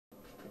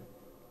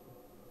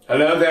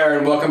Hello there,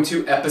 and welcome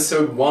to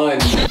episode 1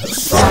 of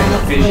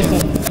Starting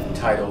Vision,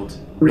 titled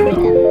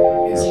Rhythm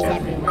is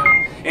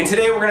Everywhere. And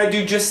today we're going to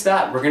do just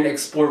that. We're going to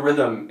explore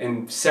rhythm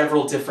in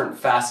several different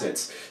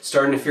facets,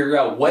 starting to figure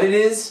out what it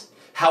is,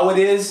 how it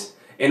is,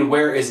 and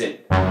where is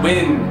it?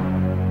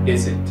 When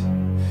is it?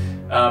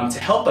 To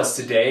help us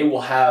today,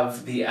 we'll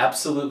have the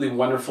absolutely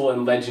wonderful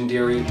and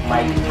legendary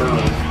Byrne,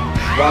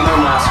 drummer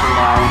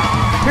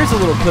mastermind. Here's a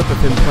little clip of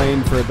him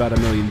playing for about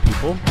 1 million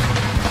people.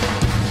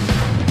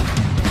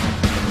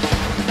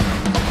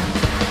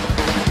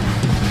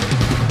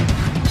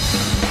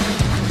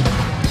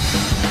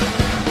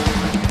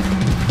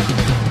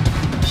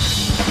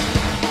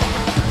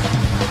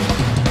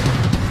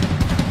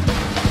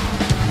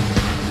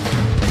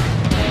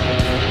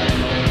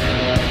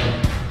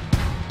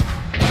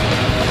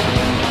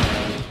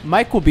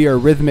 Mike will be our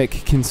rhythmic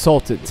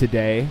consultant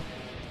today,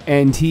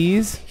 and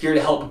he's here to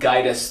help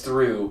guide us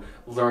through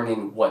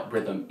learning what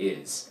rhythm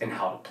is and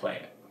how to play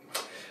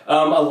it.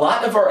 A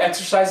lot of our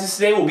exercises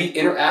today will be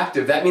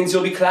interactive. That means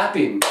you'll be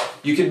clapping.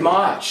 You could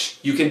march,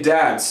 you could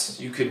dance,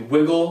 you could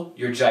wiggle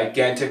your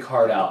gigantic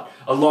heart out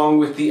along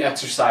with the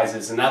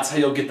exercises, and that's how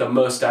you'll get the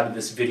most out of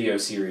this video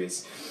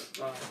series.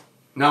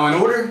 Now, in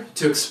order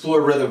to explore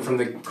rhythm from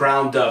the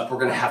ground up, we're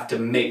going to have to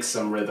make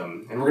some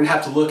rhythm, and we're going to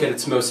have to look at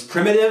its most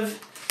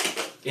primitive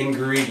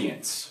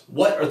ingredients.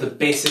 What are the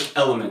basic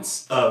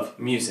elements of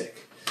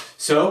music?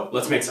 So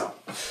let's make some.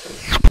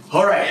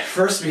 Alright,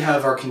 first we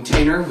have our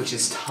container, which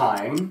is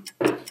time.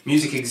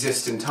 Music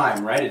exists in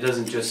time, right? It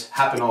doesn't just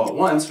happen all at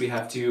once. We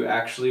have to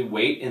actually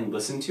wait and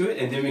listen to it,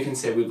 and then we can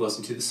say we've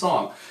listened to the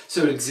song.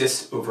 So it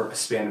exists over a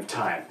span of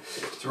time.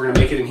 So we're going to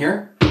make it in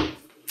here.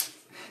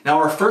 Now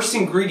our first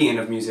ingredient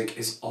of music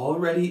is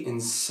already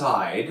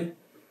inside.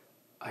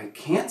 I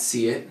can't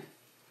see it.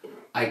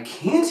 I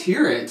can't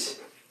hear it.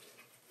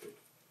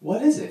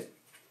 What is it?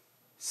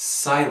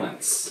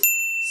 Silence.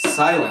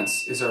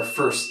 Silence is our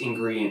first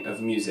ingredient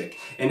of music,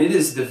 and it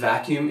is the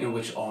vacuum in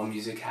which all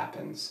music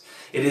happens.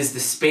 It is the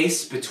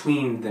space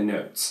between the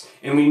notes,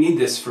 and we need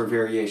this for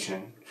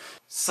variation.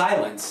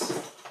 Silence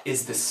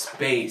is the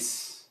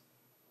space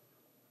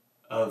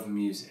of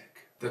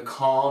music, the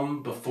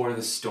calm before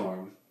the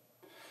storm.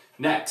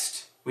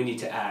 Next, we need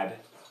to add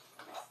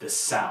the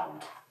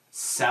sound.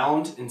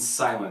 Sound and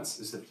silence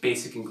is the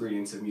basic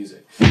ingredients of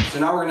music. So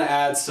now we're going to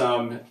add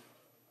some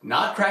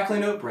not crackly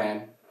note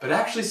brand, but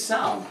actually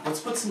sound.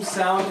 Let's put some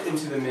sound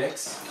into the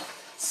mix.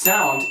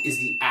 Sound is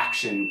the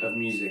action of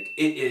music.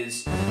 It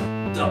is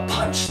the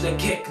punch, the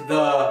kick,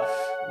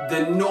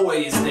 the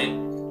noise that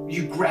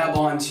you grab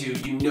onto,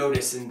 you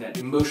notice, and that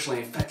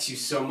emotionally affects you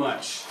so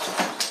much.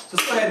 So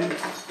let's go ahead and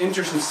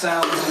enter some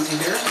sounds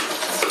into here.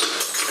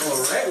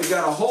 All right, we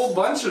got a whole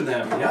bunch of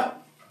them,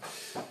 yep.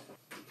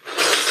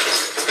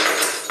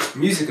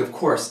 Music, of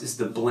course, is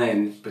the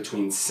blend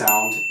between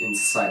sound and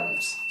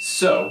silence.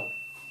 So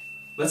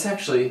let's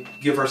actually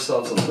give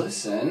ourselves a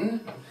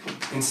listen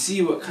and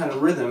see what kind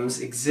of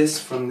rhythms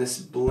exist from this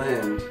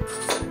blend.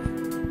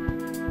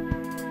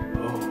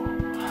 Oh.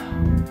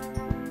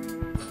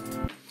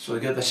 It's really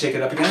good. Let's shake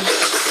it up again.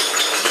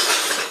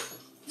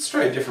 Let's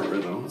try a different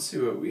rhythm. Let's see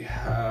what we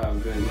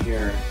have in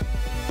here.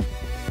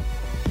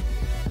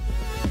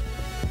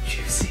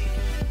 Juicy.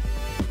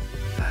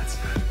 That's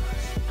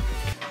fabulous.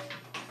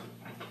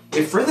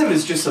 If rhythm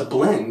is just a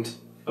blend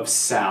of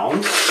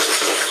sound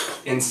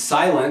and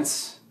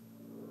silence,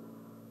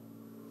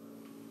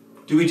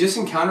 do we just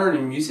encounter it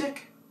in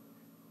music?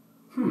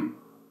 I'm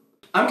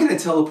gonna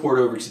teleport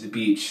over to the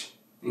beach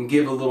and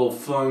give a little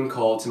phone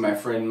call to my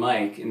friend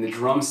Mike in the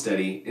drum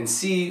study and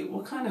see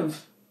what kind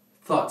of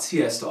thoughts he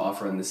has to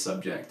offer on this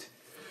subject.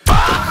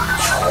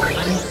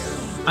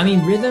 I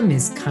mean, rhythm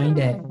is kind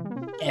of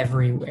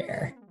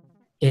everywhere.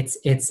 It's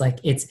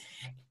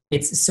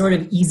sort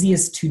of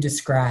easiest to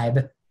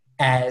describe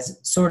as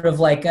sort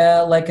of like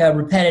a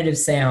repetitive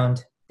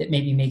sound that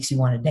maybe makes you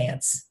want to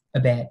dance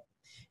a bit.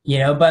 You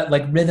know, but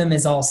like rhythm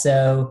is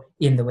also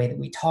in the way that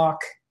we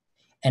talk,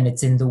 and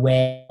it's in the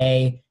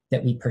way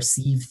that we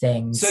perceive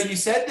things. So you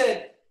said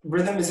that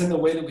rhythm is in the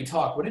way that we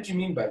talk. What did you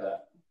mean by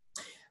that?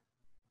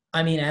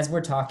 I mean, as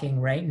we're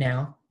talking right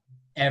now,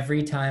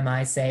 every time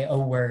I say a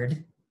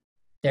word,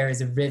 there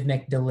is a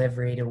rhythmic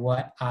delivery to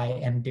what I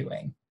am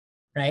doing,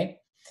 right?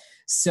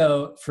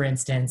 So for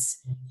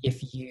instance,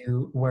 if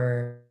you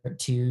were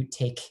to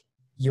take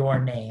your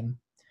name,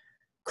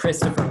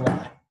 Christopher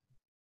Lott,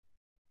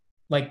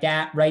 like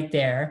that right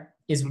there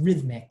is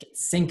rhythmic,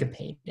 it's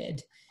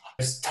syncopated.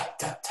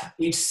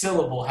 Each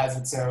syllable has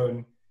its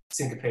own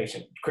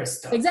syncopation.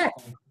 Christopher.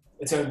 Exactly.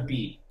 Its own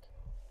beat.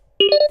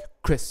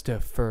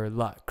 Christopher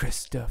Lott,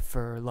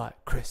 Christopher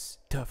Lott,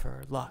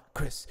 Christopher Lott,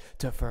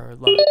 Christopher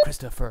Lott,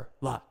 Christopher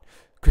Lott,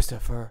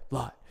 Christopher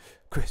Lott,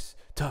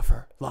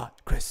 Christopher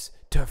Lott,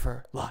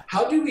 Christopher Lott.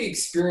 How do we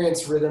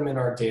experience rhythm in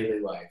our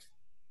daily life?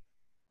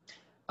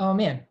 Oh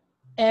man,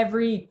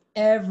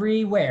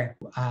 everywhere.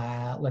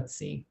 Let's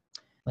see.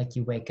 Like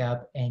you wake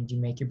up and you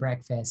make your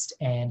breakfast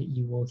and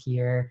you will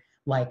hear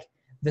like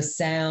the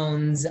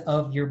sounds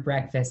of your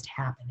breakfast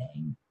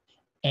happening.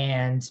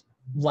 And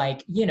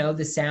like, you know,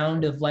 the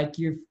sound of like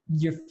your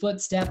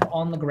footstep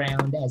on the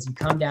ground as you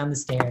come down the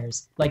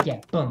stairs. Like,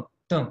 yeah, boom,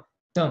 boom,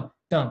 boom,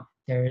 boom.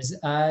 There's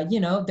you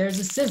know, there's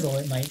a sizzle.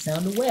 It might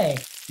sound away.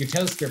 Your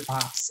toaster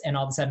pops and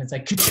all of a sudden it's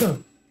like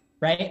ka-chunk,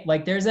 right?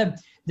 Like there's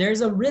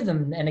a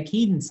rhythm and a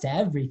cadence to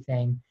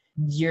everything.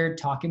 You're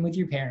talking with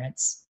your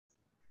parents.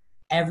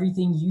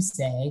 Everything you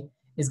say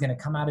is going to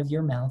come out of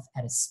your mouth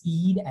at a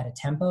speed, at a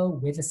tempo,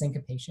 with a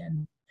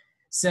syncopation.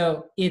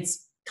 So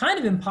it's kind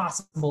of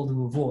impossible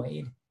to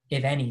avoid,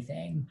 if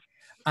anything.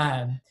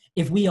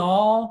 If we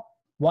all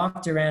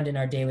walked around in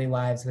our daily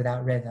lives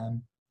without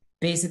rhythm,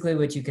 basically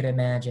what you could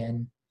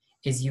imagine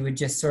is you would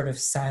just sort of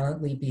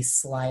silently be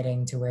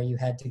sliding to where you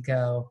had to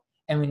go.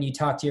 And when you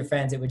talk to your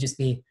friends, it would just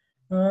be,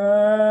 and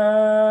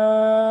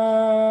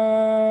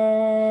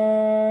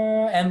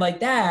like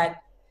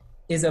that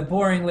is a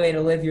boring way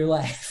to live your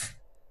life.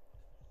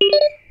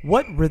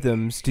 What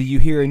rhythms do you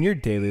hear in your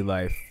daily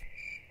life?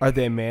 Are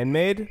they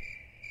man-made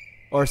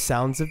or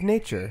sounds of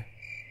nature?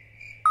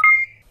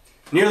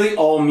 Nearly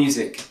all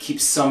music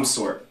keeps some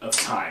sort of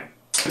time.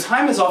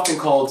 Time is often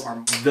called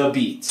the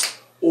beat,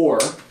 or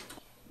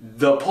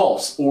the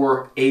pulse,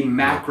 or a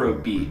macro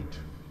beat,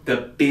 the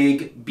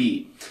big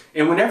beat.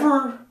 And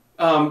whenever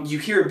you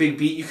hear a big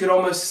beat, you could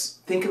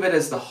almost think of it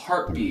as the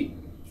heartbeat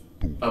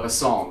of a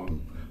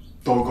song.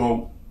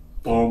 Boom,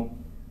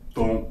 boom,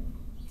 boom,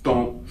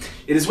 boom.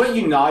 It is what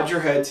you nod your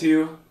head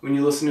to when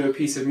you listen to a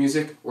piece of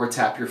music or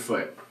tap your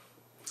foot.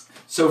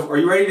 So are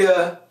you ready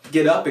to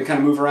get up and kind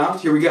of move around?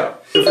 Here we go.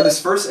 So for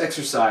this first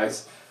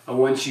exercise, I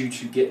want you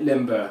to get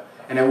limber.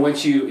 And I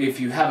want you, if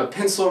you have a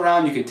pencil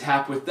around, you could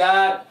tap with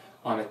that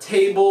on a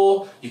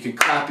table, you could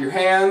clap your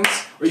hands,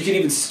 or you could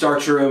even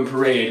start your own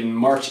parade and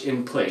march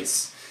in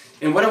place.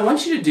 And what I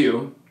want you to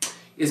do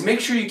is make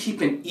sure you keep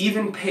an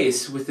even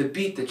pace with the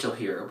beat that you'll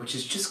hear, which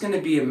is just going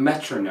to be a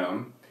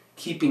metronome,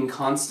 keeping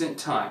constant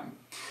time.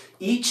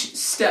 Each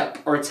step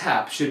or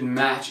tap should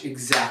match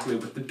exactly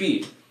with the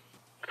beat.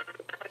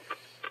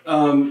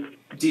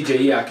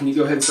 DJ, yeah, can you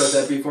go ahead and start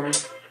that beat for me?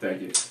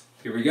 Thank you.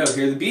 Here we go.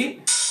 Hear the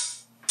beat?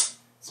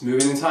 It's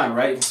moving in time,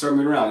 right? You can start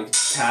moving around. You can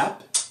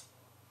tap,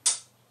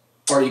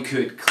 or you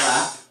could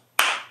clap.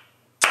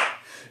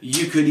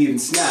 You could even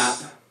snap,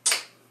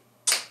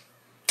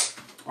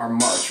 or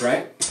march,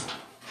 right?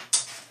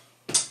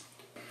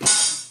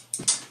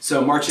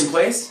 So march in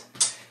place,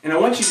 and I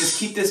want you to just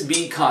keep this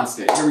beat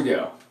constant. Here we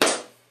go.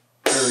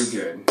 Very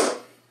good.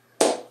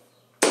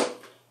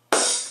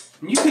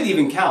 And you could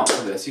even count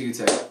for this. You could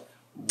say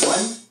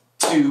 1,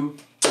 2,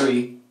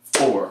 3,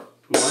 4.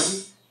 1,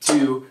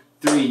 2,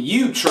 3.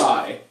 You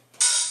try.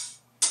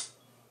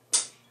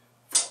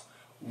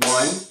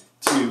 1,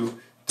 2,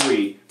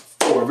 3,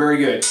 4. Very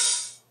good.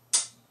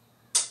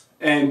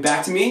 And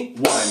back to me.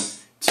 1,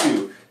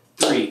 2,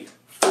 3,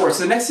 4.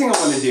 So the next thing I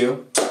want to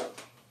do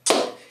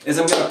is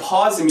I'm going to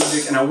pause the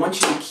music and I want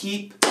you to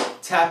keep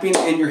tapping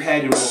in your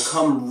head and we'll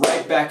come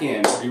right back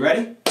in. Are you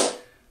ready?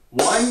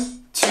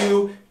 1,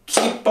 2,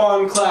 keep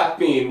on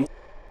clapping.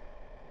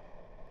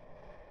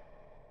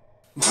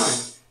 1,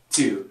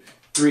 2,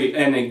 3,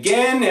 and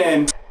again,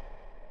 and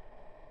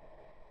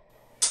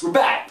we're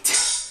back. Did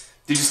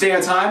you stay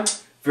on time?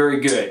 Very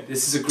good.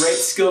 This is a great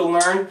skill to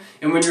learn.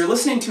 And when you're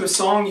listening to a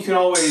song, you can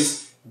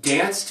always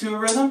dance to a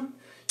rhythm.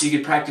 You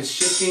can practice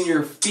shifting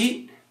your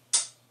feet,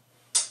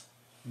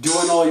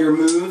 doing all your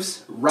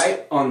moves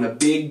right on the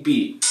big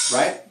beat,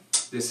 right?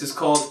 This is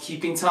called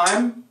keeping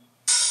time,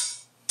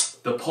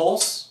 the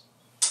pulse,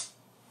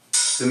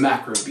 the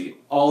macro beat,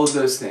 all of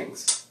those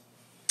things.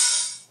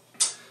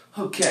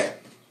 Okay.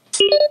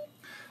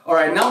 All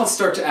right, now let's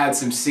start to add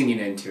some singing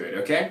into it,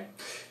 okay?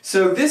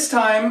 So this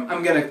time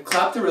I'm gonna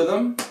clap the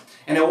rhythm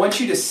and I want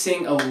you to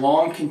sing a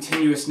long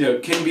continuous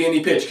note. Can be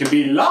any pitch, can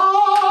be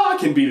la,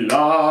 can be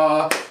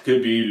la,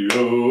 could be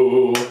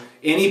low.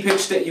 Any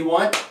pitch that you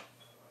want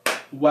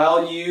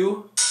while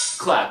you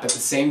clap at the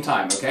same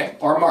time, okay?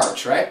 Or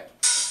march, right?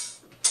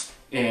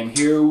 And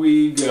here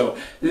we go.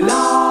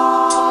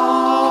 La,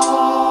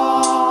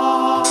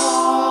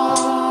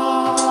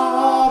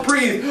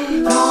 breathe.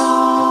 La.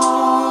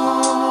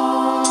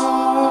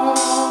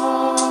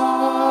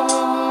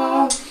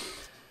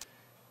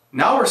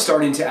 Now we're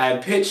starting to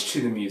add pitch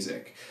to the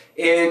music.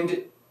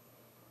 And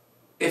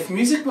if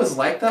music was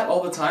like that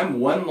all the time,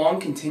 one long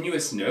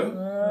continuous note,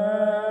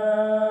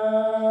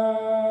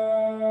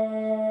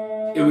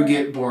 it would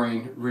get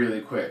boring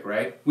really quick,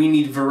 right? We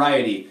need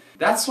variety.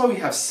 That's why we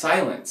have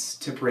silence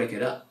to break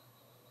it up.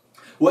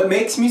 What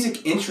makes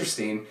music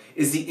interesting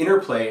is the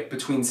interplay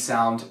between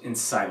sound and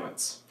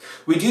silence.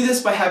 We do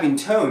this by having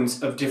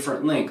tones of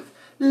different length.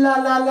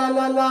 La la la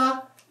la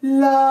la, la,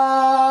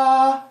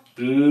 la.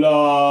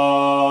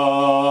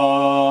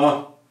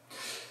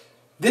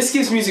 This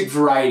gives music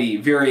variety,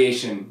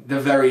 variation, the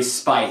very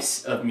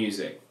spice of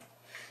music.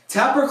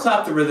 Tap or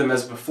clap the rhythm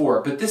as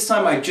before, but this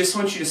time I just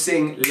want you to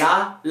sing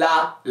la,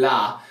 la,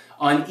 la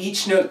on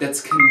each note that's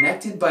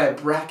connected by a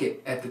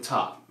bracket at the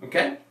top,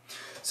 okay?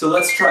 So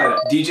let's try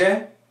that.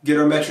 DJ, get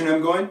our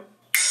metronome going.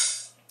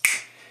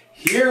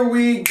 Here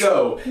we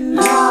go.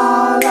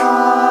 La,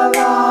 la,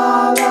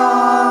 la,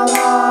 la, la.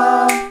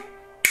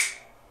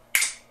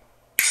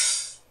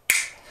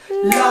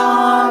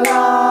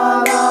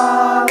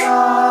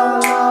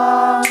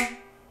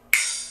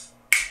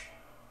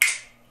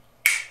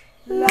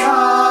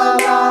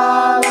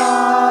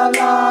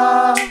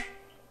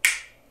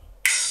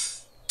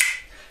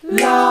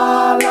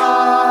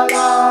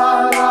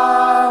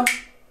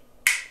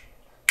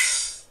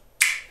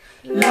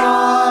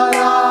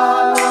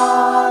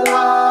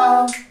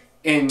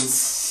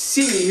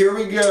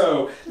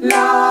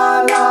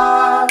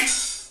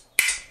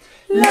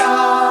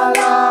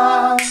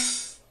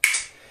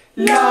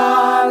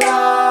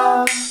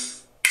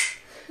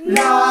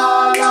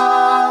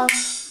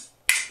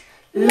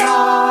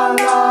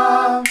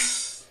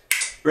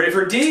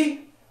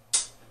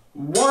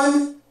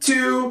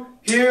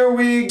 Here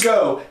we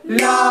go.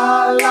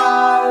 La,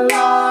 la,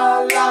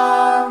 la,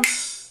 la.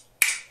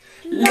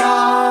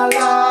 La,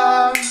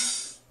 la.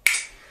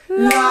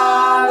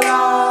 La,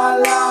 la,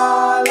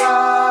 la,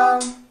 la.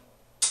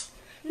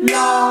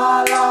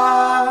 La,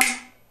 la.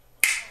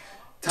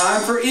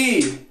 Time for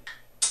E.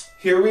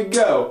 Here we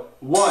go.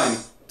 1,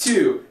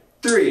 2,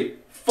 3,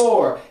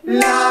 4.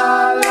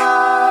 La,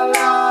 la,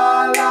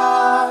 la,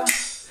 la.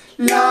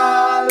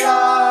 La,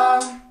 la.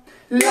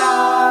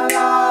 La,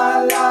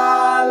 la,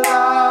 la,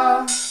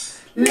 la.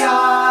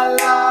 La,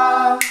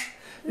 la.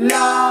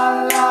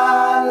 La,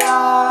 la,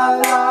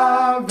 la,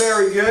 la.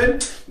 Very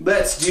good.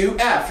 Let's do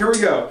F. Here we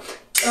go.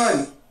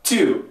 1,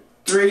 2,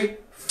 3,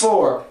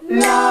 4.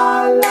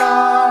 La,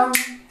 la.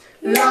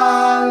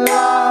 La,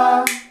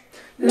 la.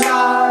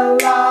 La,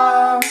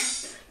 la.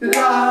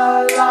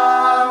 La,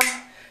 la.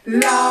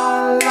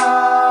 La,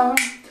 la.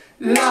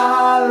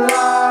 La,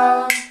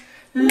 la.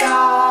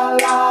 La,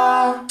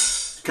 la.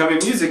 Coming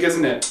music,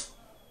 isn't it?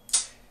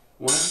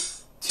 1,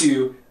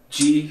 2,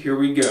 G, here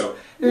we go.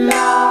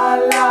 La,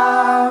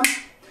 la.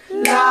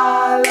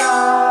 La,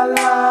 la,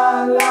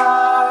 la,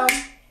 la.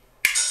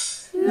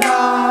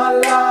 La,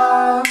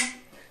 la.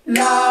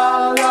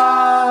 La,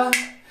 la.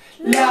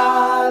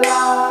 La,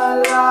 la,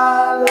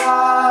 la,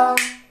 la.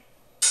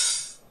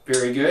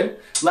 Very good.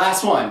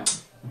 Last one.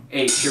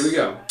 H, here we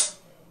go.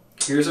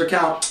 Here's our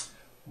count.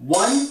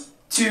 1,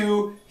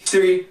 2,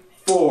 3,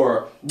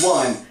 4.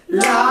 1.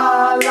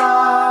 La,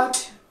 la.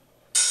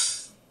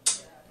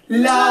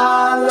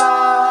 La,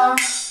 la.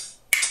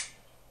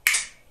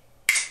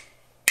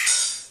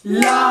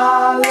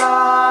 La,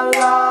 la,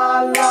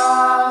 la,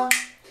 la.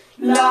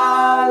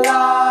 La,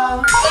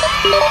 la.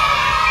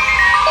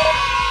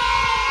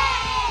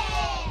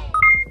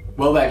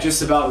 Well, that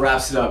just about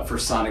wraps it up for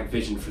Sonic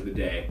Vision for the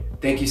day.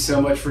 Thank you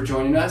so much for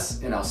joining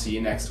us, and I'll see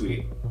you next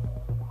week.